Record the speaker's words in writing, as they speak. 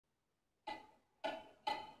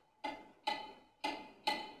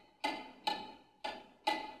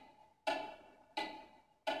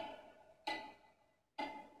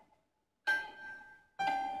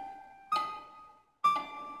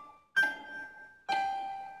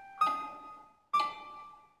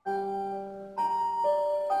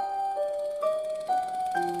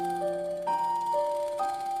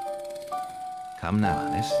Come now,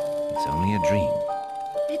 Alice. It's only a dream.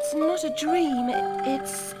 It's not a dream,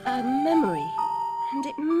 it's a memory. And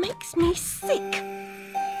it makes me sick.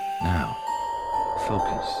 Now,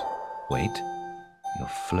 focus. Wait. You're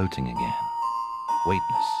floating again.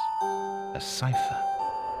 Weightless. A cipher.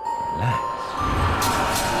 Relax.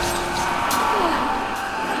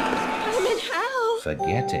 I'm in hell.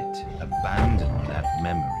 Forget it. Abandon that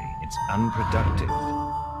memory. It's unproductive.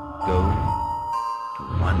 Go to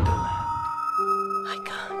Wonderland. I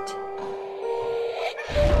can't.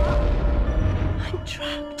 I'm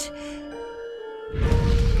trapped.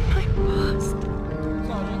 My past.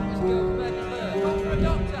 Sergeant, this girl's badly burned. Run for a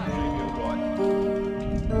doctor.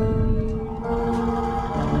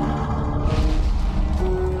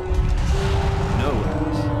 No,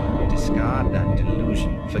 Alice. Discard that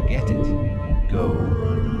delusion. Forget it. Go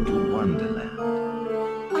to Wonderland.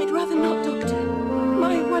 I'd rather not, Doctor.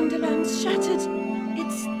 My Wonderland's shattered.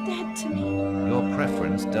 It's dead to me. Your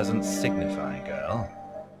preference doesn't signify, girl.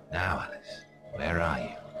 Now, Alice, where are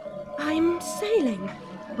you? I'm sailing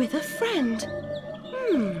with a friend.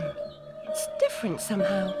 It's different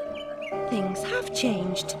somehow. Things have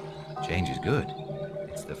changed. Change is good.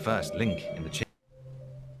 It's the first link in the chain.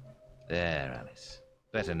 There, Alice.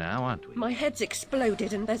 Better now, aren't we? My head's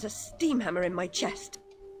exploded and there's a steam hammer in my chest.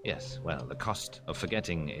 Yes, well, the cost of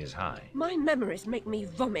forgetting is high. My memories make me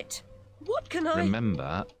vomit. What can I...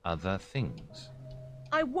 Remember other things.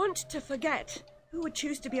 I want to forget. Who would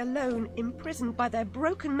choose to be alone, imprisoned by their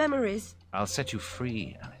broken memories? I'll set you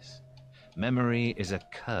free, Alice. Memory is a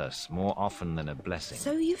curse more often than a blessing.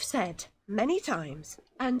 So you've said many times,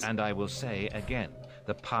 and... And I will say again,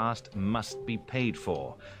 the past must be paid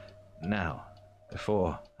for. Now,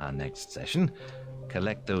 before our next session,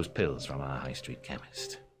 collect those pills from our high street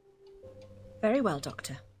chemist. Very well,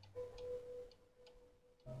 Doctor.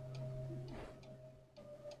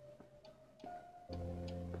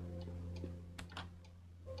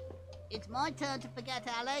 It's my turn to forget,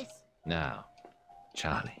 Alice. Now,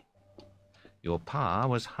 Charlie, your pa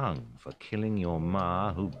was hung for killing your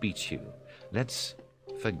ma who beat you. Let's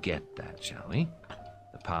forget that, shall we?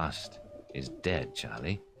 The past is dead,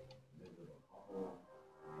 Charlie.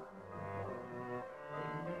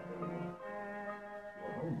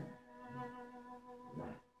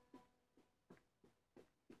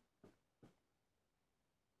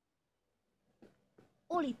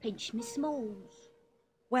 Ollie pinched me smalls.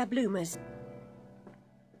 We're bloomers.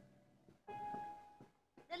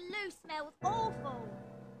 The loo smells awful.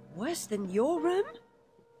 Worse than your room?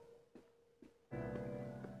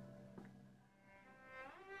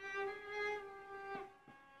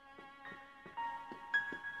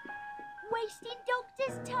 Wasting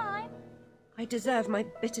doctor's time. I deserve my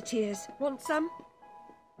bitter tears. Want some?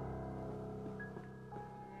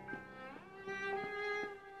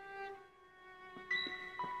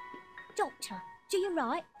 Doctor, do you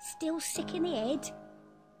right? Still sick in the head?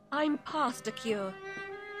 I'm past a cure.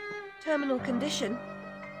 Terminal condition.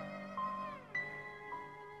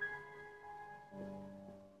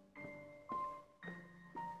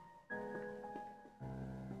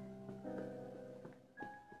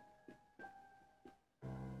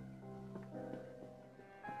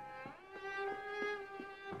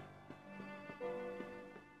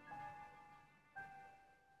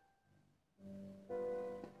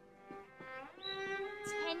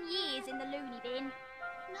 Years in the loony bin.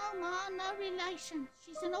 No, Ma, no relation.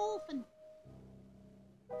 She's an orphan.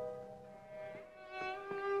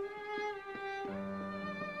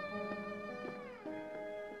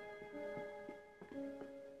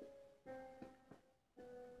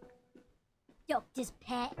 Doctor's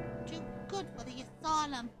pet. Too good for the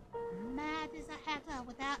asylum. Mad as a hatter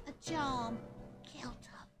without the charm. Killed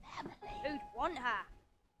her family. Who'd want her?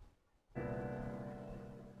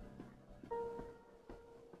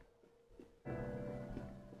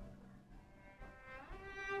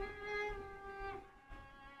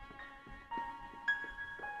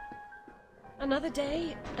 Another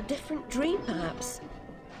day, a different dream, perhaps.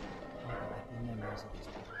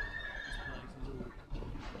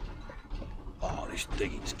 Oh, this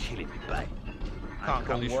digging's killing me, babe. Can't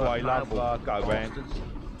go this way, love. Go round.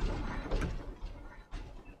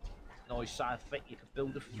 Nice, I think you could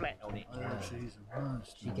build a flat on it.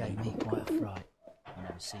 She gave me quite a fright. I've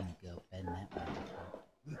never seen a girl bend that way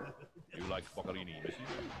before. You like Boccherini, Missy?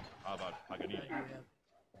 How about Paganini?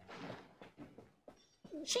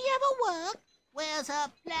 She ever work? Where's her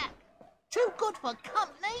plaque? Too good for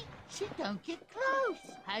company? She don't get close.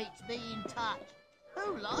 Hates being touched.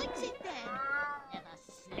 Who likes it then? Never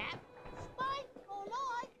slap, spite, or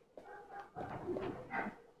like.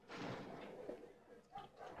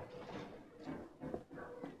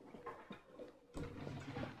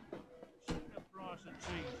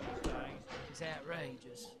 It's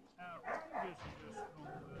outrageous.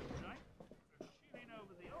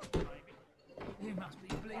 You must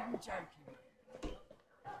be bleeding joking.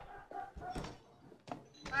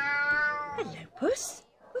 Hello, Puss.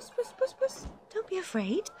 Puss, Puss, Puss, Puss. Don't be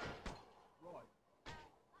afraid.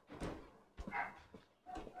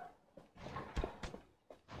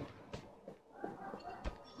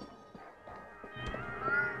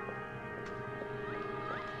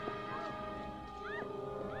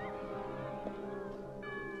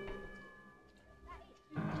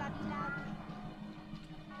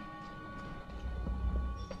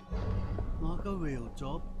 Like a real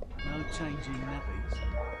job, no changing nappies.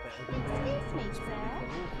 Better than being Excuse me, sir.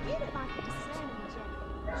 You look like a discerning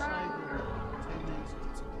gentleman.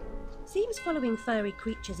 Seems following furry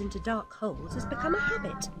creatures into dark holes has become a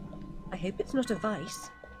habit. I hope it's not a vice.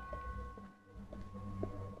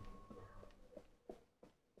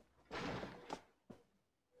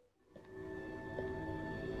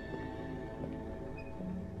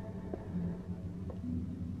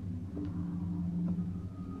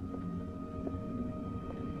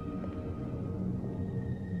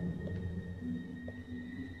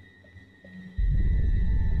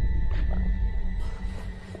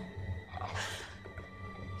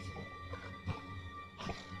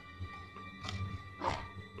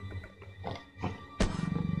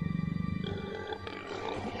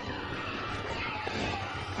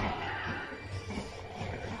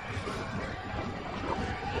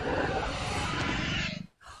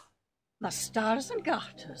 The stars and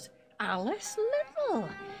garters. Alice Little.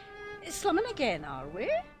 Slumming again, are we?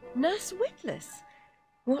 Nurse Witless.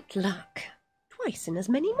 What luck. Twice in as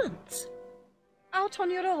many months. Out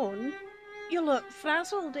on your own? You look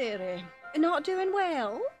frazzled, dearie. Not doing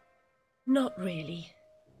well? Not really.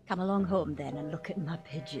 Come along home then and look at my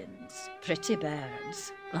pigeons. Pretty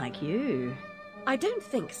birds, like you. I don't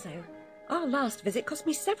think so. Our last visit cost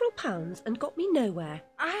me several pounds and got me nowhere.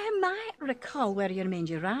 I might recall where your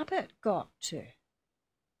mangy rabbit got to.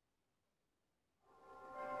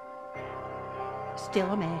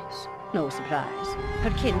 Still a mess. No surprise.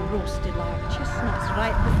 Her kin roasted like chestnuts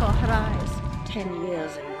right before her eyes. 10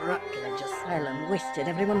 years in Rutledge Asylum wasted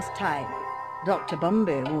everyone's time. Dr.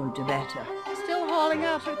 Bumby won't do better. Still hauling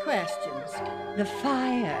out her questions. The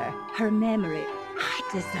fire, her memory. I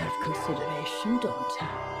deserve consideration, don't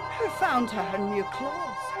I? Who found her new clothes?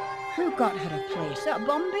 Who got her a place at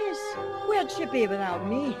Bumby's? Where'd she be without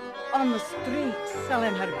me? On the street,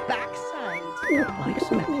 selling her backside.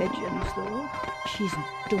 Likes my pigeons, though. She's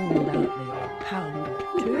doled out the odd pound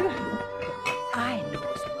or two. I know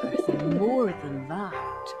it's worth more than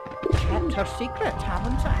that. Kept her secret,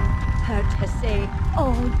 haven't I? Heard her say,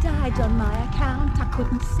 "Oh, died on my account, I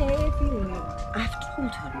couldn't save you." I've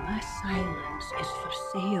told her my silence is for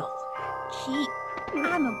sale. Keep.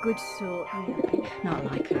 I'm a good sort, really. Not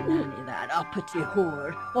like her nanny, that uppity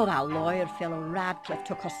whore, or that lawyer fellow Radcliffe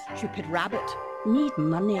took a stupid rabbit. Need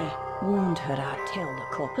money. Warned her I'd tell the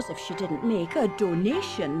coppers if she didn't make a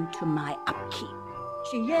donation to my upkeep.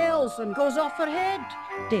 She yells and goes off her head.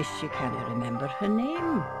 Days she can't remember her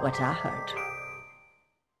name, what I heard.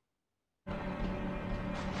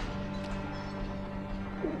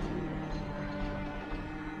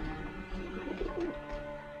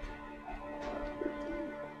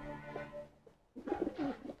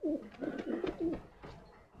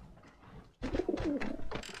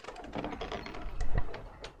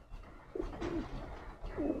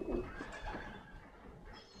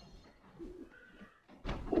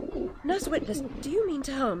 Nurse Witless, do you mean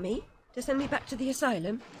to harm me? To send me back to the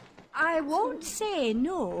asylum? I won't say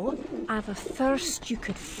no. I've a thirst you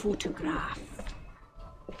could photograph.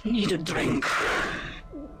 Need a drink.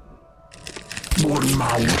 One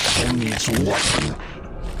mouth needs water.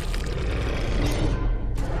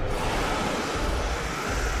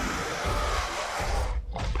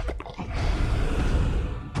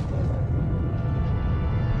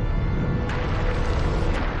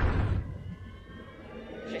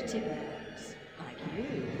 Pretty birds, like you.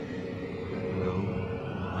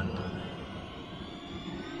 Wonderland.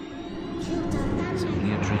 It's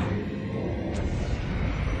only a dream.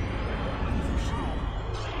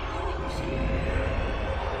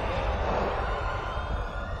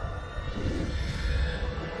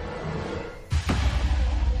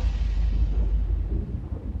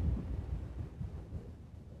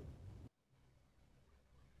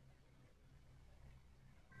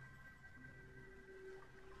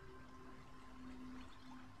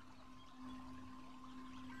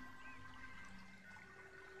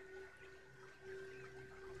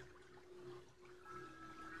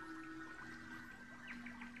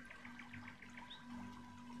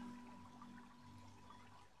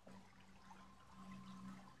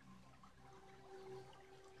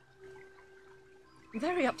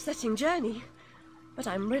 Very upsetting journey. But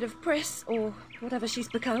I'm rid of Priss, or whatever she's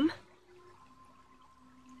become.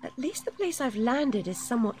 At least the place I've landed is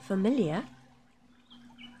somewhat familiar.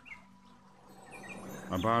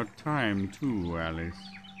 About time, too, Alice.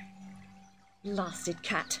 Blasted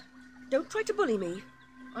cat. Don't try to bully me.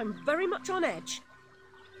 I'm very much on edge.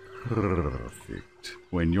 Perfect.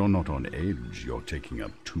 When you're not on edge, you're taking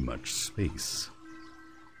up too much space.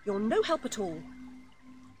 You're no help at all.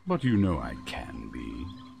 But you know I can be.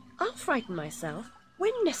 I'll frighten myself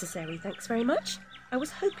when necessary, thanks very much. I was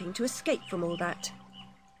hoping to escape from all that.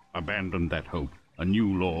 Abandon that hope. A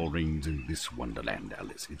new law reigns in this wonderland,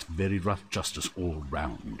 Alice. It's very rough justice all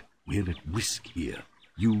round. We're at risk here.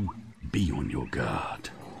 You be on your guard.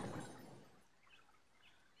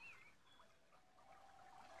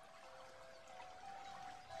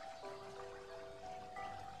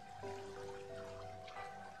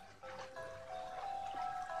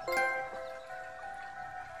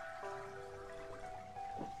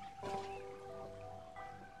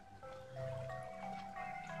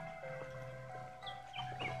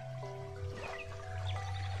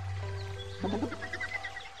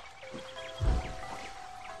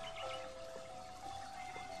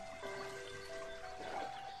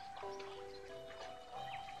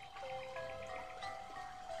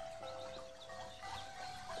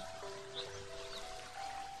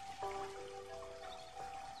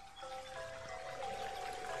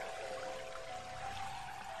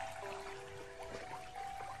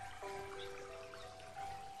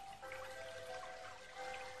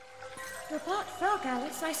 You're part frog,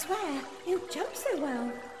 Alice, I swear. You jump so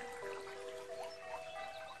well.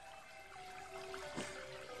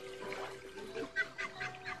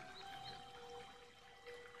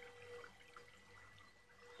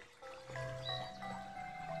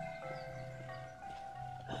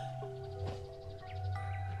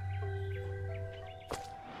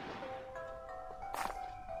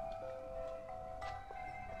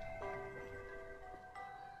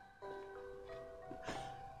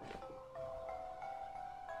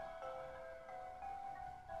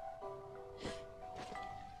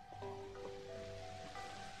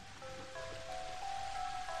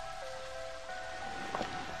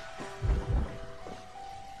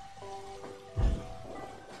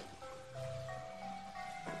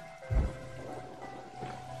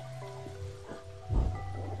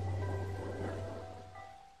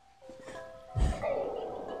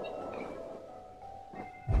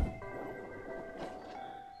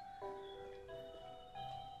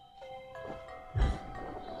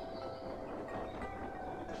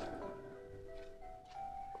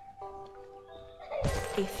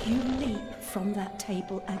 If you leap from that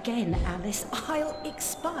table again, Alice, I'll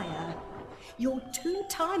expire. You're 2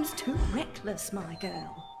 times too reckless, my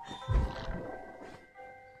girl.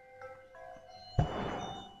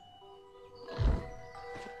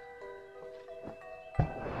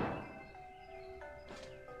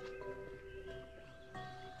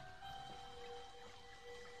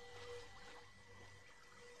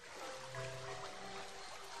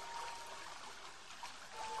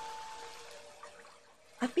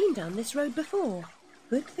 I've been down this road before.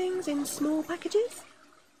 Good things in small packages?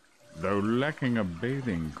 Though lacking a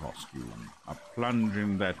bathing costume, a plunge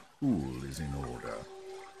in that pool is in order.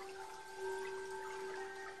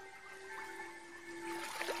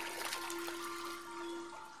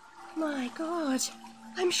 My God,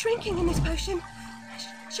 I'm shrinking in this potion.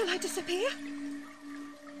 Shall I disappear?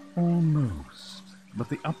 Almost. But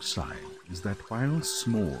the upside is that while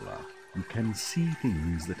smaller, you can see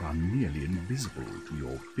things that are nearly invisible to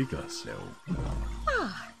your bigger self.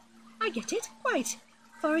 Ah, I get it. Right.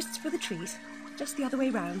 Forests for the trees. Just the other way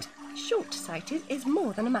round. Short-sighted is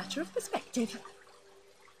more than a matter of perspective.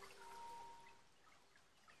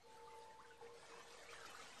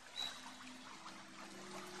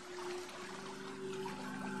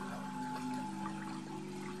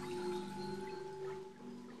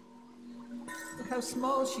 Look how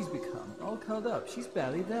small she's become, all curled up. She's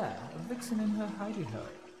barely there. A vixen in her hidey-ho.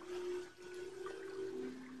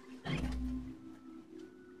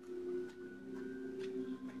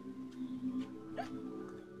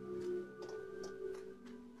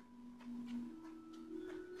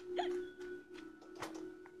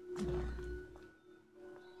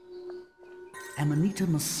 Amanita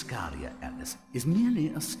muscaria, Alice, is merely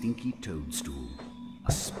a stinky toadstool.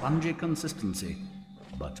 A spongy consistency,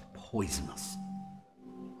 but poisonous.